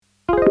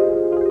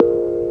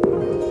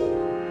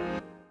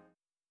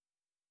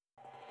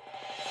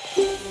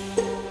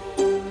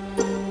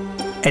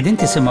Qegħdin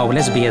tisimgħu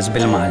l-SBS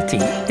bil-Malti.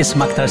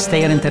 Isma' aktar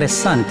stejjer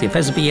interessanti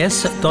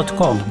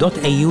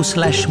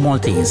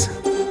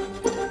f'sbs.com.au/Maltese.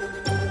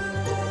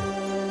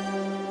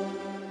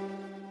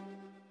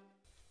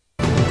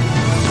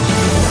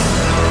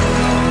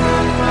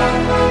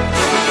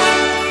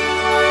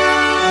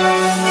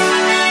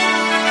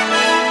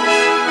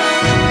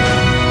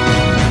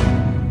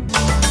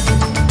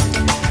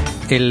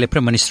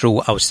 Il-Prim Ministru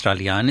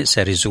Awstraljan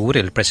ser iżur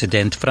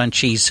il-President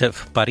Franċiż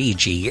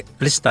f'Pariġi.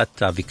 L-istat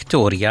ta'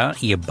 Victoria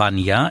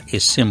jibbanja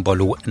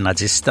is-simbolu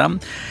nażista,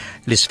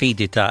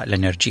 l-isfidi ta'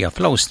 l-enerġija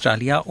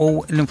fl-Awstralja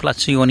u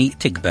l-inflazzjoni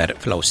tikber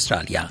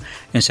fl-Awstralja.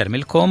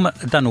 Insermilkom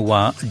dan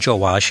huwa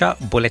ġewwa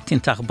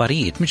bulettin ta'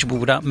 aħbarijiet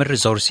miġbura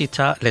mir-riżorsi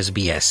ta'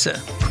 l-SBS.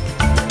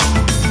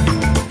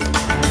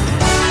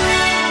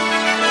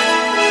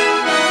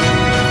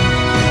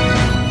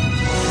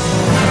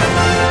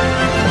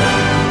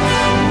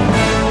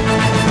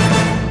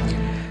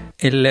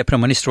 Il-Prim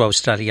Ministru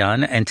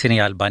Awstraljan Anthony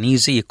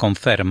Albanese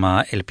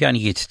jikkonferma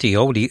il-pjanijiet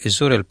tiegħu li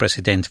jżur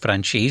il-President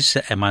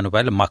Franċiż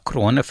Emmanuel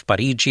Macron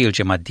f'Pariġi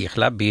l-ġimgħa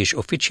d-dieħla biex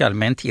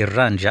uffiċjalment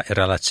jirranġa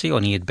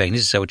ir-relazzjonijiet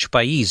bejn iż-żewġ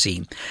pajjiżi.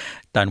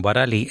 Dan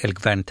wara li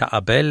l-gvern ta'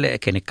 qabel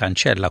kien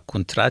ikkanċella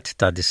kuntratt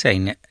ta'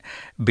 $90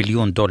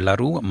 biljun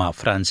ma'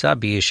 Franza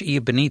biex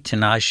jibni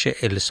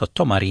 12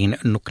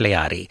 il-sottomarin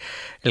nukleari.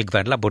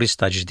 Il-gvern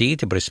laburista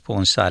ġdid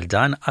b'rispons għal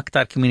dan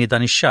aktar kmieni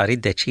dan ix-xahar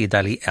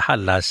iddeċida li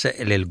ħallas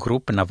lil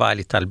grupp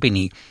navali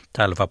tal-bini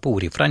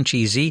tal-vapuri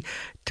Franċiżi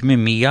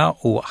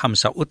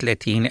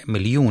 $835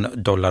 miljun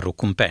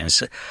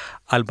kumpens.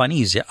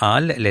 Albanese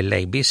qal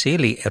lill-ABC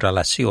li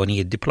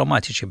r-relazzjonijiet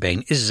diplomatiċi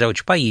bejn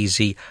iż-żewġ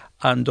pajjiżi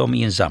għandhom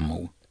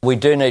jinżammu. We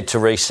do need to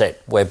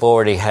reset. We've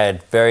already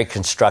had very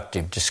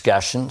constructive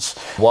discussions.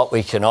 What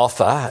we can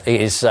offer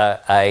is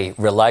a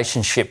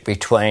relationship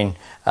between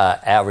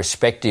our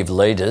respective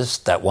leaders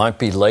that won't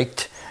be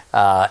leaked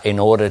in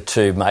order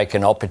to make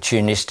an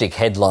opportunistic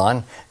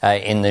headline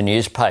in the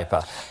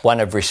newspaper.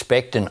 One of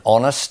respect and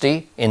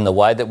honesty in the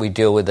way that we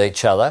deal with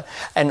each other,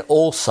 and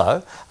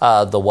also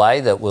the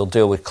way that we'll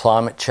deal with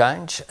climate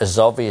change has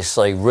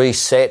obviously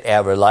reset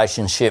our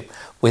relationship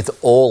with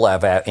all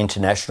of our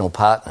international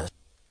partners.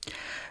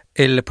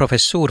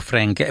 Il-Professur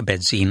Frank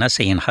Bezzina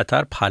se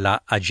jinħatar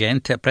bħala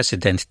aġent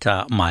President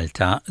ta'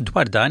 Malta.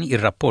 Dwar dan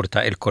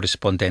jirrapporta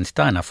il-korrispondent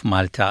tagħna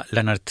f'Malta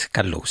Leonard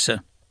Kallus.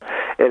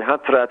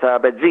 Il-ħatra ta'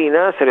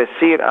 Bezzina ser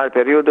issir għal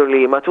perjodu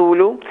li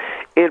matulu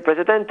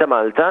il-President ta'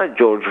 Malta,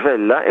 George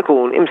Vella,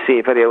 ikun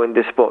imsiefer jew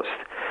indispost.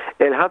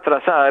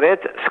 Il-ħatra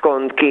saret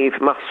skont kif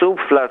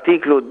maħsub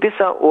fl-artiklu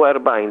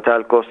 49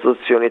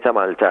 tal-Kostituzzjoni ta'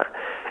 Malta.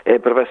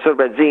 Il-Professur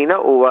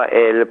Bezzina huwa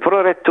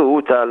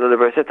il-prorettur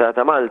tal-Università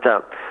ta' Malta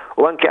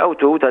u anke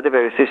awtur ta'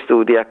 diversi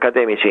studi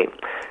akademiċi.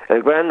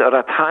 Il-Gvern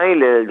ratħaj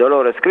lil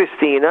Dolores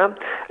Cristina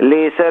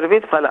li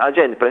servit bħala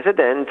aġent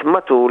President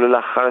matul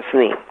l-aħħar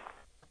snin.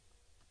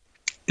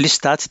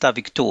 L-istat ta'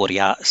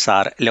 Victoria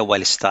sar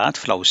l-ewwel stat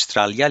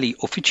fl-Awstralja li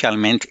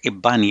uffiċjalment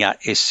ibbanja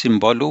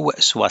s-simbolu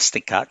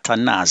swastika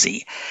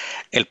tan-Nazi.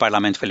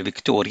 Il-Parlament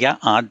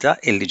fil-Victoria għadda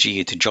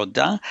il-liġijiet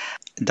ġodda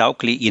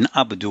dawk li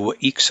jinqabdu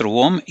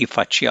jiksruhom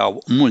jiffaċċjaw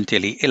multi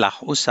li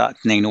ilaħħu sa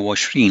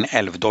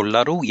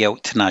 $22,000 jew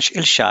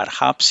 12 xahar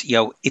ħabs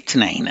jew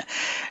it-tnejn.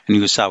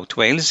 New South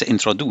Wales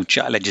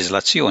introduċa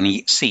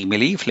leġiżlazzjoni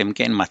simili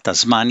flimkien ma'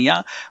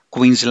 Tasmania,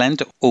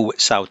 Queensland u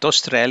South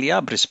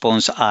Australia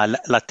b'rispons għal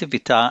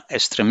l-attività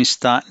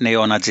estremista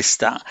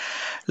neonazista.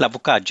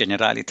 L-Avukat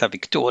Ġenerali ta'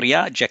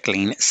 Victoria,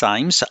 Jacqueline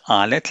Symes,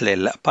 qalet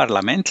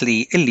lill-Parlament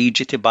li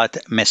l-liġi tibgħat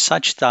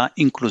messaġġ ta'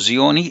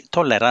 inklużjoni,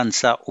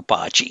 tolleranza u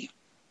paċi.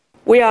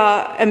 We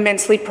are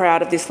immensely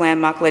proud of this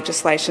landmark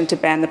legislation to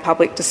ban the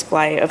public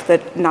display of the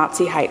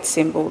Nazi hate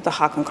symbol, the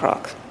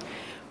Hakenkreuz.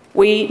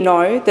 We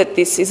know that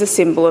this is a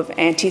symbol of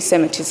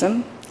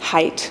anti-Semitism,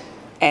 hate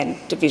and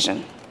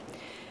division.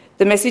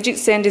 The message it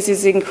sends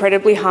is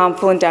incredibly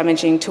harmful and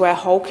damaging to our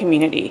whole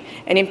community,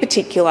 and in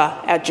particular,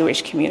 our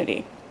Jewish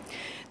community.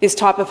 This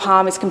type of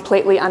harm is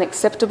completely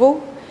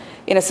unacceptable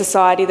in a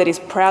society that is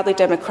proudly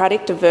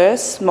democratic,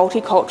 diverse,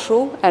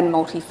 multicultural and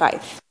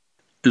multi-faith.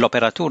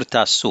 L-operatur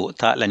tas-suq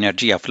ta'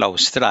 l-enerġija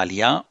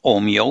fl-Awstralja,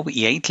 Omeo,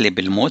 jgħid li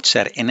bil-mod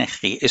ser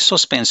ineħħi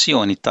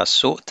s-sospensjoni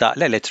tas-suq ta'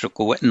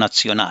 l-elettriku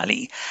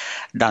nazzjonali.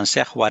 Dan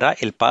seħħ wara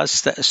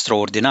il-pass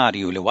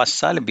straordinarju li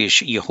wassal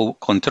biex jieħu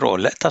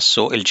kontroll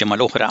tas-suq il-ġimgħa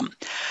l-oħra.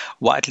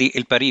 Waqt li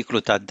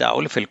l-periklu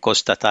tad-dawl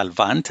fil-kosta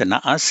tal-Lvant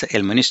naqas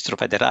il-Ministru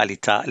Federali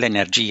ta'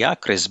 l-Enerġija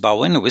Chris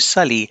Bowen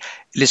wissa li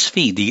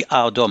l-isfidi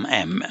għadhom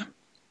hemm.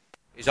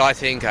 Is, I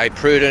think, a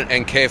prudent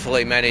and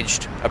carefully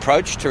managed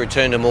approach to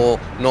return to more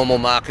normal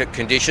market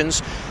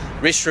conditions.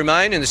 Risks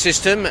remain in the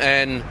system,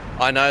 and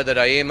I know that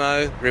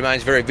AEMO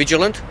remains very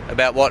vigilant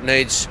about what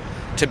needs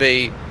to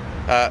be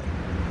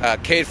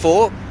cared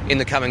for in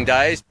the coming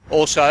days.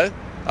 Also,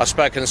 I've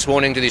spoken this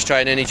morning to the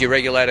Australian Energy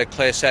Regulator,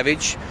 Claire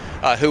Savage,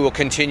 who will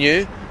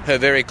continue her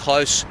very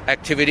close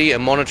activity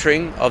and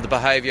monitoring of the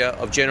behaviour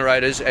of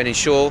generators and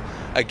ensure,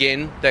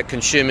 again, that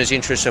consumers'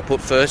 interests are put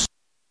first.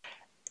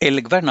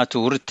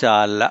 Il-Gvernatur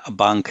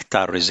tal-Bank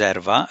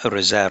tar-Riserva,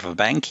 Reserve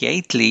Bank,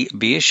 jgħid li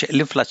biex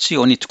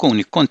l-inflazzjoni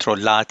tkun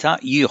ikkontrollata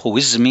jieħu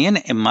iż-żmien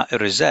imma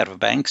ir-Reserve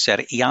Bank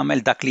ser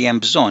jagħmel dak li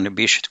hemm bżonn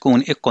biex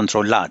tkun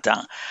ikkontrollata.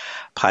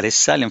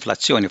 Bħalissa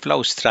l-inflazzjoni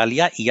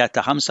fl-Awstralja hija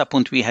ta'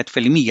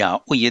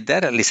 5.1% u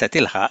jidher li se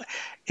tilħaq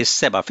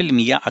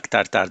is-7%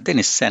 aktar tard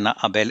din is-sena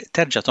qabel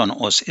terġa'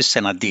 tonqos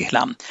is-sena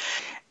d-dieħla.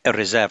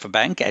 Ir-Reserve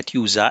Bank qed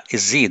juża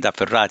ż-żieda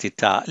fir-rati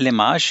ta'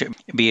 l-imax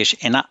biex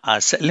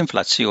inaqqas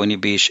l-inflazzjoni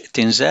biex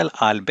tinżel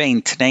għal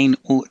bejn 2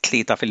 u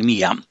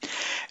 3%.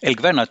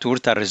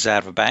 Il-Gvernatur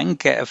tar-Reserve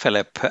Bank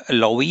Philip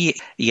Lowy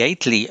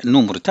jgħid li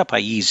numru ta'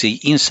 pajjiżi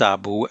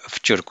jinsabu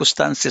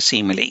f'ċirkustanzi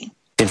simili.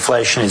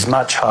 Inflation is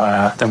much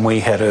higher than we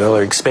had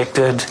earlier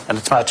expected, and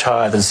it's much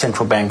higher than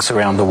central banks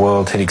around the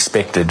world had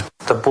expected.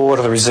 The board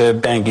of the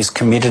Reserve Bank is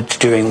committed to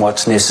doing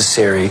what's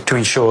necessary to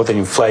ensure that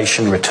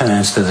inflation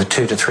returns to the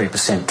 2 to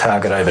 3%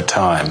 target over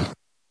time.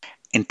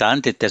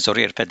 Intant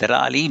it-Teżorier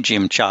Federali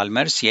Jim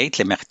Chalmers jgħid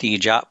li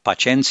meħtieġa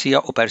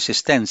paċenzja u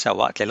persistenza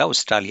waqt li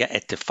l-Awstralja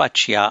qed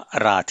tiffaċċja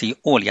rati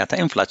għolja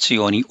ta'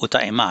 inflazzjoni u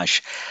ta'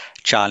 imax.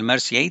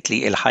 Chalmers jgħid li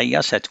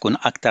l-ħajja se tkun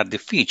aktar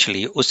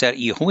diffiċli u ser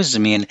jieħu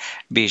żmien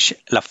biex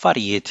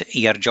l-affarijiet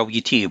jerġgħu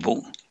jitjiebu.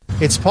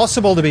 It's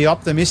possible to be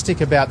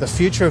optimistic about the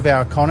future of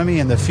our economy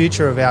and the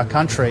future of our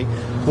country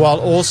while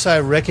also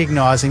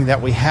recognising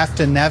that we have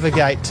to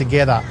navigate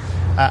together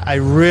a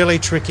really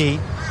tricky,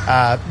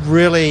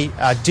 really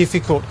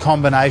difficult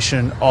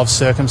combination of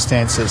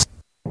circumstances.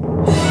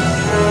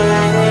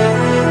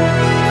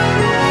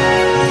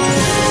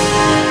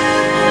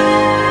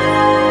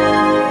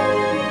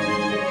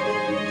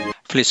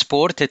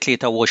 Fl-isport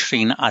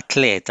 23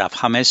 atleta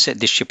f'5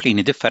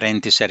 disċiplini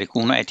differenti ser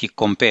ikunu qed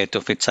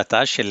jikkompetu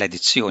fit-19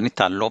 l-edizzjoni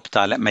tal-lob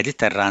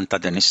tal-Mediterran ta'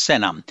 din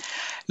is-sena.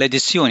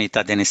 L-edizzjoni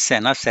ta' din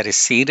is-sena ser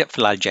issir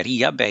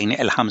fl-Alġerija bejn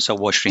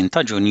il-25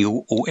 ta' Ġunju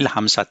u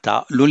il-5 ta'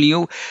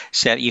 Lulju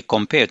ser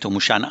jikkompetu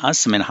mhux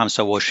anqas minn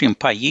 25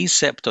 pajjiż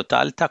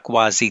b'total ta'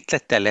 kważi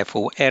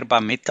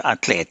 3400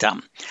 atleta.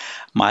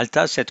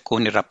 Malta se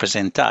tkun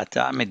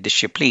irrappreżentata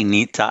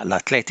mid-disċiplini ta'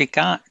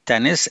 l-atletika,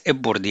 tennis,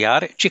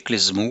 ibburdjar,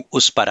 ċikliżmu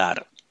u sparar.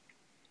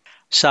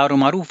 Saru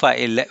magħrufa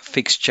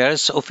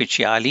il-fixtures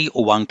uffiċjali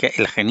u anke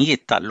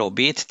il-ħinijiet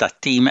tal-logħbiet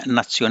tat-tim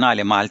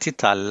nazzjonali Malti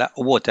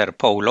tal-water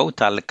polo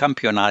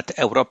tal-Kampjonat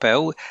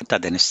Ewropew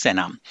ta' din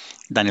is-sena.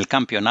 Dan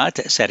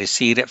il-kampjonat ser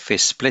isir fi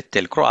Split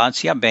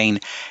il-Kroazja bejn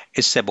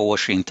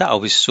is-27 ta'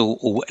 Awwissu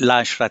u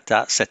l-10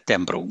 ta'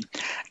 Settembru.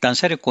 Dan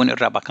ser ikun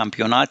ir-raba'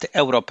 kampjonat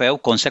Ewropew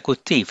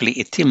konsekuttiv li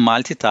t-tim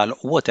Malti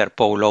tal-water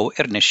polo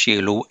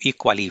irnexxielu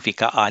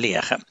jikkwalifika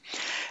għalih.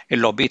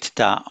 Il-logħbiet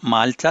ta'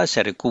 Malta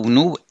ser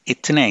ikunu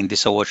it-tnejn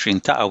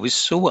 29 ta'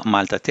 Awwissu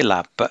Malta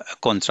tilab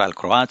kontra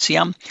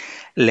l-Kroazja,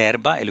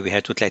 l-erba'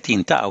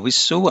 il-31 ta'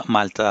 Awwissu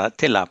Malta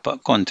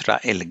tilab kontra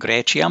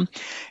il-Greċja,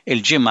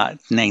 il-ġimgħa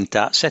 2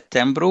 ta'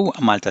 Settembru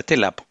Malta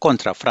tilab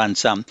kontra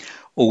Franza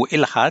u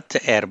il-ħadd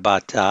 4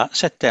 ta'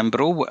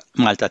 Settembru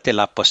Malta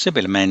tilab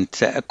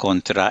possibilment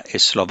kontra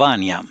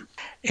is-Slovanja.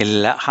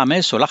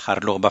 Il-ħames u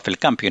l-aħħar logħba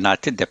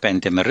fil-kampjonat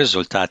tiddependi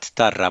mir-riżultat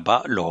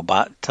tar-raba' logħba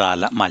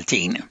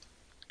tal-Maltin.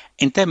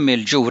 Intemm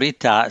il-ġuri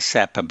ta'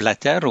 Sepp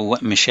Blatter u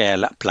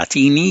Michel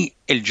Platini,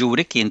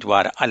 il-ġuri kien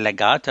dwar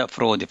allegat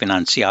frodi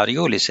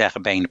finanzjarju li seħ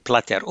bejn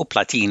Platter u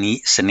Platini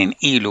snin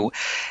ilu.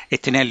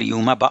 It-tnejn li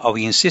huma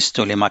baqgħu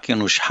jinsistu li ma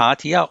kienux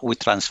ħatja u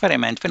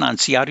t-trasferiment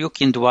finanzjarju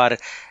kien dwar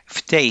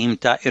ftehim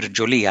ta'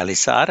 irġulija li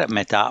sar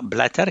meta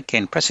Blatter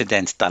kien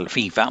president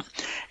tal-FIFA.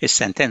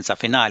 Is-sentenza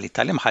finali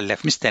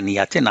tal-imħallef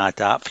mistennija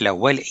tingħata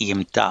fl-ewwel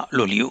ijiem ta'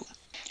 Lulju.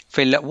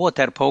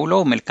 Fil-water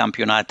polo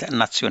mill-Kampjonat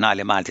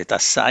Nazzjonali Malti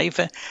tas-sajf,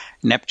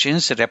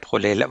 Neptunes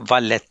rebħu lil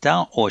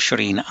Valletta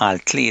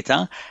 20-3,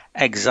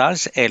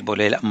 Exiles elbu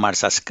lil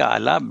Marsa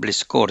Scala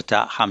bl-iskor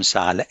ta'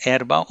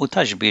 5-4 u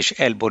Taxbix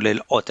elbu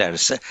lil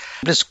Otters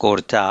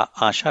bl-iskor ta'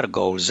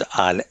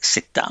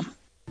 10-6.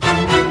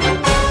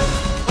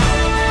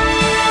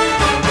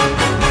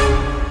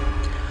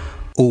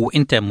 U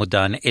intemmu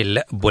dan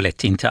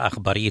il-bulettin ta'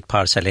 aħbarijiet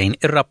parsalejn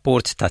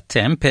ir-rapport ta'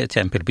 temp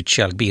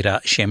il-biċċja l-kbira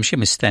xemxi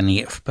mistenni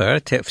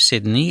f'Perth,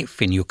 f'Sydney,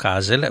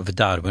 f'Newcastle,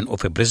 f'Darwin u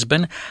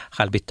f'Brisbane,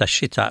 ħalbit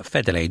tax-xita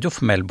f'Adelaide u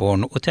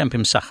f'Melbourne u temp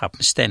imsaħħab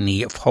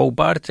mistenni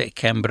f'Hobart,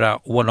 Canberra,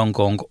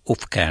 Wollongong u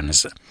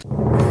f'Cairns.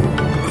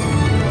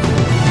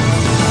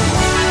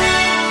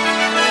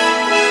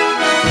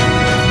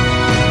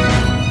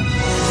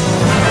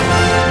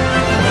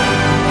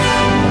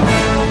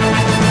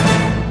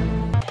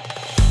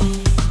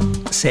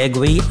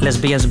 Segwi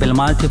l-SBS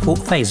bil-Malti fuq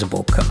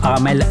Facebook,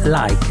 għamel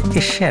like,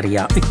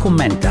 ixxerja,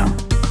 ikkummenta.